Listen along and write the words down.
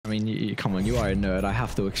mean, come on, you are a nerd. I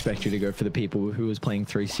have to expect you to go for the people who was playing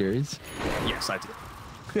 3 series. Yes, I did.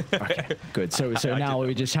 Okay, good. So now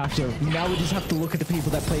we just have to look at the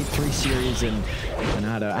people that played 3 series and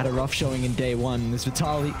had a rough showing in day 1. This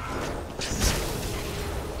Vitaly.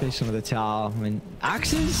 Based on the tower. I mean,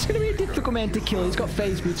 Axe is going to be a difficult man to kill. He's got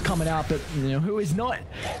phase boots coming out, but you know who is not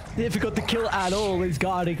difficult to kill at all is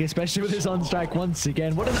Guarding, especially with his on strike once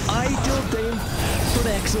again. What an ideal team for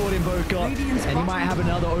the Exort Invoker, and he might have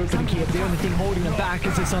another open key. The only thing holding him back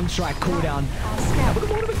is this on strike cooldown. Now, with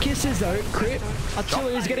the Mortimer kisses though, crit.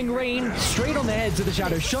 Artillery is getting rain straight on the heads of the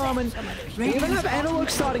Shadow Shaman. They even have Analog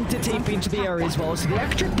starting to TP into the area as well, so the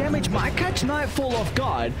extra damage might catch Nightfall off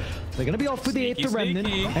guard. They're going to be off with the Remnant.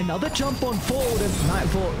 Another jump on forward, and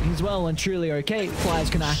Nightfall is well and truly okay. Flyers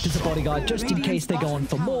can act as a bodyguard just in case they go on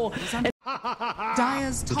for more. And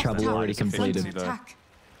the trouble already completed.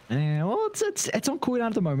 Yeah, well, it's on cooldown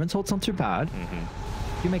at the moment, so it's not too bad.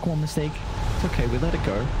 If you make one mistake, it's okay, we let it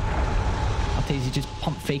go. Arteezy just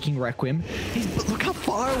pump faking Requiem. Look how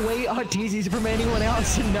far away Arteezy is from anyone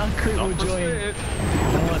else, and now Crit will join.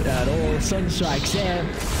 Not at all. Sunstrike's there.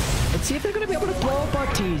 Let's see if they're going to be able to blow up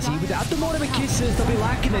Arteezy. Without the Mortimer kisses, they'll be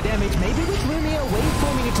lacking the damage. Maybe with Lumière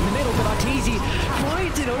waveforming into the middle, but Arteezy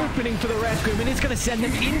finds an opening for the Requiem, and it's going to send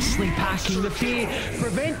them instantly packing. The fear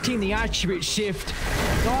preventing the attribute shift.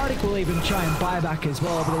 Gardic will even try and buy back as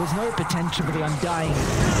well, but there was no potential for the Undying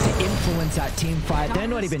to influence that team fight. They're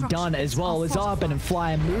not even done as well as Abed and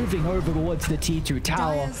Flyer moving over towards the T2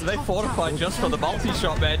 tower. They fortified just for the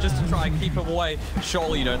multi-shot, man, just to try and keep him away.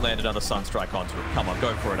 Surely you don't land another Sunstrike onto it. Come on,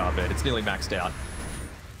 go for it, Abed. It's nearly maxed out.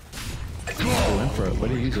 I went for it. Where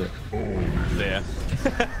do you use it? There.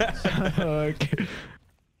 Okay.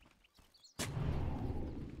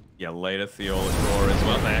 Yeah, later Thiolicor as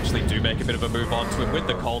well. They actually do make a bit of a move onto him with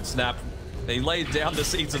the cold snap. They laid down the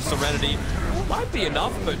Seeds of Serenity. Might be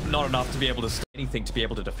enough, but not enough to be able to do anything to be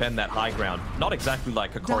able to defend that high ground. Not exactly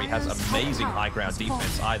like Hokori has amazing high ground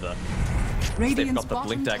defense either. They've got the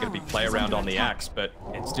Blink Dagger to be play around on the Axe, but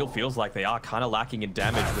it still feels like they are kind of lacking in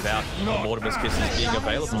damage without Mortimer's kisses being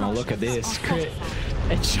available. Oh, look at this. Crit.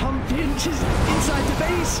 A jump in just inside the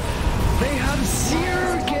base. They have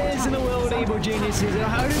 0 cares in the world, Evil Geniuses, and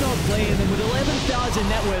I do not blame them with 11,000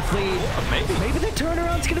 net worth lead. Maybe the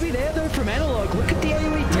turnaround's going to be there though from Analog. Look at the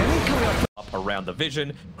AoE damage coming up. Around the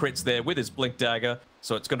vision, Crit's there with his Blink Dagger,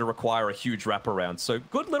 so it's going to require a huge wraparound. So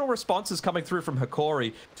good little responses coming through from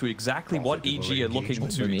Hokori to exactly what EG are looking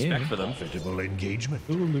to expect for them. Engagement.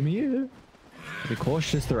 Ooh, Lumière. Be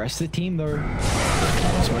cautious, the rest of the team though.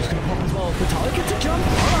 Smoke's gonna pop as well. Vitaly gets a jump.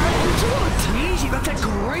 Alright, easy. That's a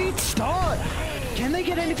great start. Can they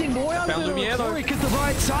get anything more out of Lumière though? Because the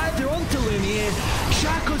right side, they're onto Lumière.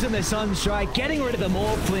 Shackles in the Sunstrike, getting rid of the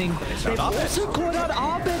Morphling. They've also caught out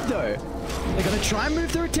Abed though. They're gonna try and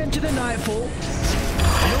move their attention to Nightfall.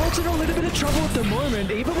 They're also in a little bit of trouble at the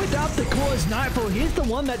moment. Even without the cause, Nightfall, here's the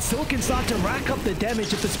one that still can start to rack up the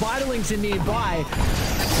damage if the Spiderlings are nearby.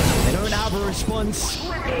 They don't have a response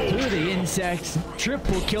to the insects.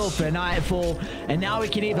 Triple kill for Nightfall. And now we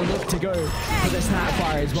can even look to go for the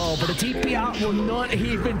Snapfire as well. But the TP out will not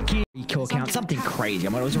even keep kill count. Something crazy. I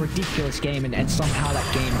mean, it was a ridiculous game, and somehow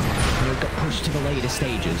that game got pushed to the later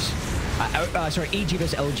stages. Sorry, EG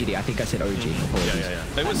versus LGD. I think I said OG.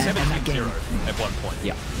 Yeah. It was 17-0 at one point.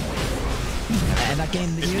 Yeah. And that game,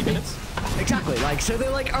 50 minutes? Exactly. Like, so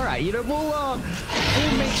they're like, all right, you know, we'll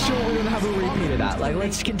make sure we don't have a repeat of that. Like,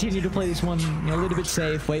 let's continue to play this one, you know, a little bit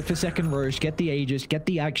safe. Wait for second Roche, get the Aegis, get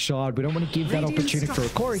the Axe Shard. We don't want to give that opportunity for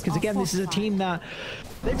Hokori because again, this is a team that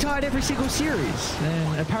they're tied every single series,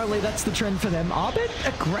 and apparently that's the trend for them. Abed,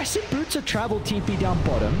 aggressive boots of travel TP down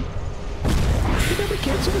bottom. He never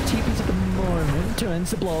cancel the TPs at the moment.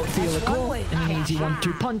 Turns the blow out Thiolicor, and an easy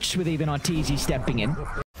 1-2 punch with even Arteezy stepping in.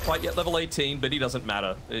 Quite yet level 18, but he doesn't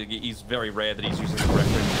matter. He's very rare that he's using the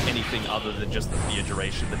reference anything other than just the fear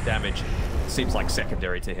duration. The damage seems like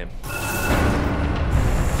secondary to him.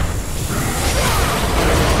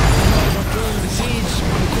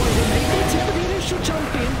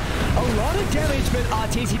 Jump in, a lot of damage, but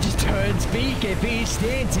Arteezy just turns BKB,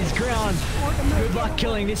 stands his ground. Good luck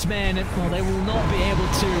killing this man. Well, they will not be able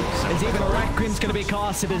to, as even a Requiem's going to be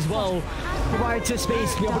casted as well. Provides a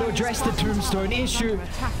space to be able to address the Tombstone issue,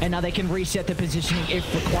 and now they can reset the positioning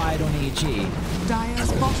if required on EG.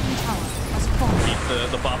 Dire's bottom tower has fallen.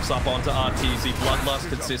 Keep the buffs up onto Arteezy. Bloodlust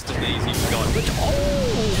consistently, he's got. But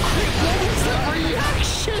what is the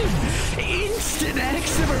reaction? Instant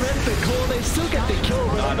X to prevent the call. They still get the kill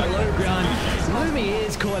on the low ground. Lumière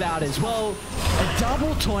is caught out as well. A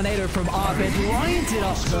double tornado from Abed lines it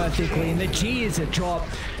up perfectly, and the G is a drop.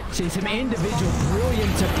 See some individual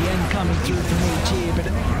brilliance at the end coming through from EG, but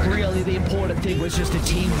really the important thing was just the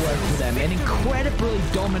teamwork for them. An incredibly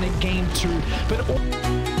dominant game 2,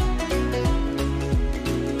 but